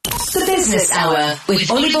Business Hour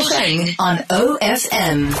with Oliver on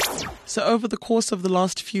OFM. So over the course of the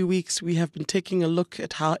last few weeks, we have been taking a look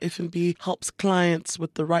at how FNB helps clients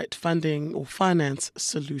with the right funding or finance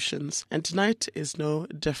solutions. And tonight is no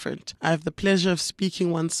different. I have the pleasure of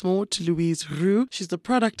speaking once more to Louise Roux. She's the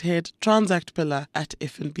product head, Transact Pillar at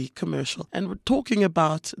FNB Commercial. And we're talking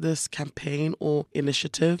about this campaign or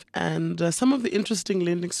initiative and some of the interesting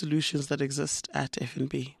lending solutions that exist at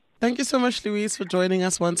FNB. Thank you so much, Louise, for joining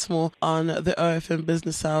us once more on the OFM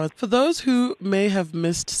Business Hour. For those who may have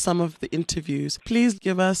missed some of the interviews, please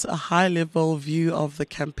give us a high-level view of the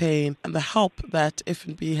campaign and the help that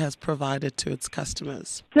FNB has provided to its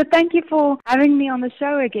customers. So thank you for having me on the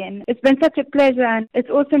show again. It's been such a pleasure, and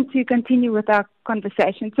it's awesome to continue with our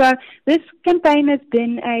conversation. So this campaign has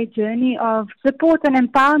been a journey of support and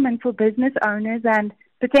empowerment for business owners and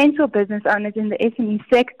potential business owners in the SME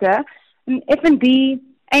sector. And FNB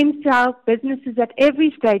aims to help businesses at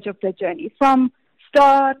every stage of their journey, from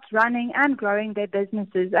start, running and growing their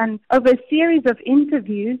businesses. And over a series of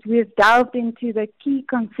interviews, we've delved into the key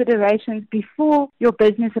considerations before your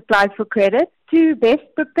business applies for credit to best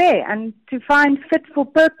prepare and to find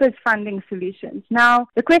fit-for-purpose funding solutions. Now,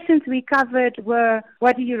 the questions we covered were,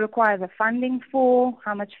 what do you require the funding for?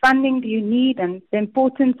 How much funding do you need? And the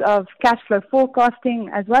importance of cash flow forecasting,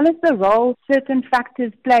 as well as the role certain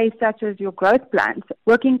factors play, such as your growth plans,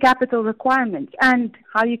 working capital requirements, and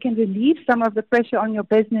how you can relieve some of the pressure on your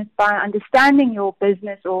business by understanding your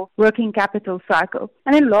business or working capital cycle.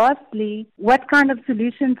 And then lastly, what kind of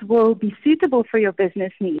solutions will be suitable for your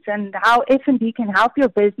business needs and how FNB can help your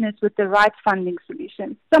business with the right funding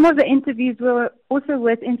solution. Some of the interviews were also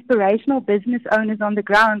with inspirational business owners on the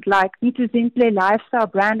ground, like Nituzimple Lifestyle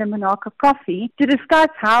Brand and Monaco Coffee, to discuss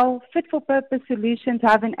how fit-for-purpose solutions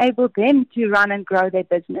have enabled them to run and grow their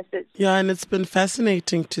businesses. Yeah, and it's been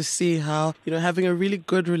fascinating to see how, having a really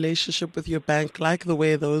good relationship with your bank, like the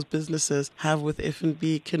way those businesses have with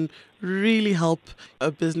FNB, can really help a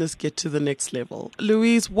business get to the next level.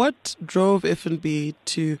 Louise, what drove FNB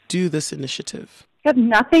to do this initiative?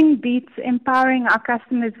 Nothing beats empowering our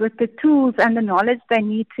customers with the tools and the knowledge they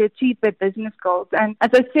need to achieve their business goals. And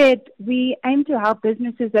as I said, we aim to help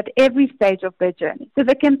businesses at every stage of their journey. So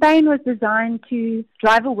the campaign was designed to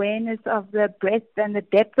drive awareness of the breadth and the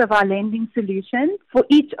depth of our lending solutions for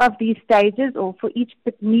each of these stages, or for each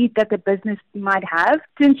need that the business might have,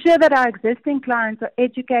 to ensure that our existing clients are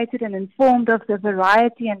educated and informed of the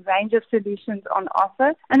variety and range of solutions on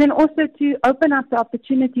offer, and then also to open up the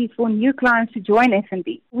opportunity for new clients to join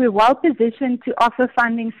FNB. We're well positioned to offer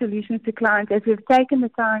funding solutions to clients, as we've taken the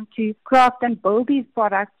time to craft and build these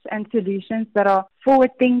products and solutions that are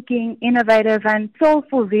forward-thinking, innovative, and solve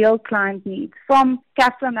for real client needs, from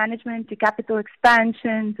cash flow management to capital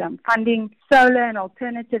expansions, funding solar and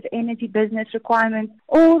alternative energy business requirements,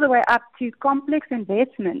 all the way up to complex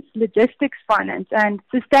investments, logistics finance, and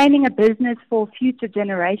sustaining a business for future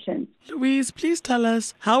generations. Louise, please tell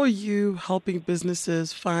us, how are you helping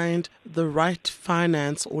businesses find the right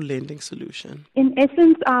finance or lending solution? In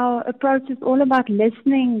essence, our approach is all about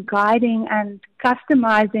listening, guiding, and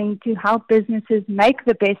customizing to help businesses make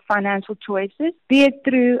the best financial choices, be it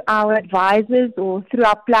through our advisors or through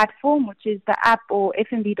our platform, which is the app or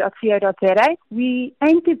fnb.co.za. We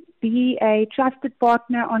aim to be a trusted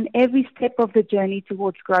partner on every step of the journey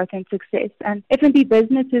towards growth and success. And FNB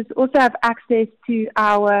businesses also have access to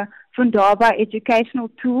our Fundaba educational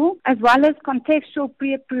tool, as well as contextual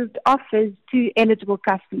pre-approved offers to eligible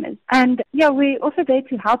customers. And we're also there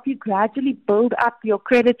to help you gradually build up your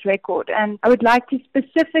credit record. And I would like to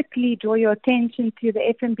specifically draw your attention to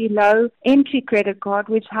the FNB Low Entry Credit Card,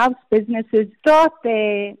 which helps businesses start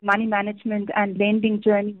their money management and lending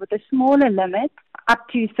journey with a smaller limit, up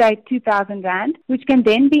to, say, 2,000 Rand, which can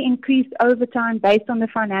then be increased over time based on the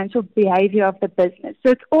financial behavior of the business.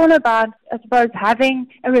 So it's all about, I suppose, having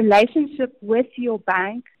a relationship with your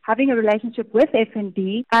bank, having a relationship with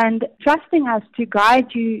FNB, and trusting us to guide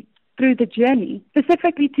you through the journey.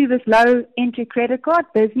 Specifically to this low entry credit card,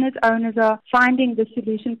 business owners are finding the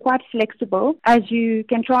solution quite flexible, as you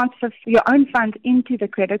can transfer your own funds into the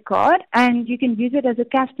credit card and you can use it as a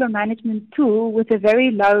cash flow management tool with a very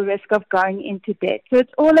low risk of going into debt. So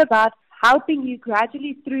it's all about helping you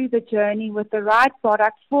gradually through the journey with the right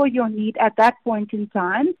product for your need at that point in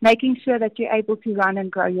time, making sure that you're able to run and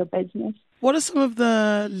grow your business. What are some of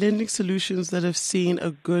the lending solutions that have seen a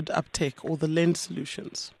good uptake, or the lend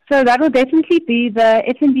solutions? So that will definitely be the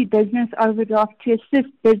FNB Business Overdraft to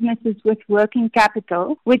assist businesses with working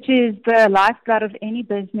capital, which is the lifeblood of any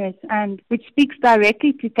business and which speaks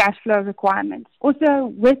directly to cash flow requirements. Also,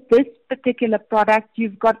 with this particular product,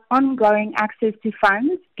 you've got ongoing access to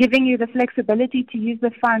funds, giving you the flexibility to use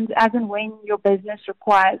the funds as and when your business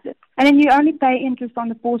requires it. And then you only pay interest on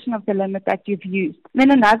the portion of the limit that you've used. Then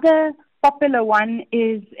another popular one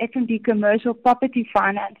is FNB Commercial Property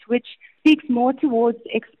Finance, which speaks more towards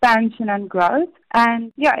expansion and growth.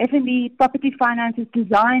 And FNB Property Finance is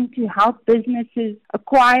designed to help businesses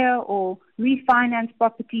acquire or refinance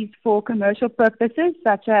properties for commercial purposes,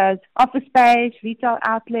 such as office space, retail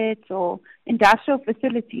outlets, or industrial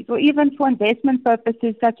facilities, or even for investment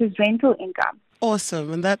purposes such as rental income.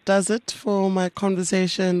 Awesome. And that does it for my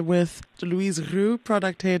conversation with Louise Roux,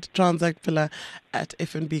 Product Head Transact Pillar at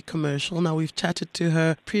FNB Commercial. Now, we've chatted to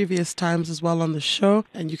her previous times as well on the show,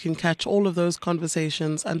 and you can catch all of those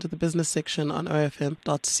conversations under the business section on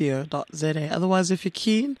ofm.co.za. Otherwise, if you're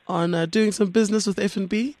keen on doing some business with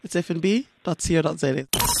FNB, it's fnb.co.za.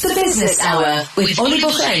 The Business Hour with Oli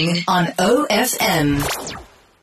Bocheng on OFM.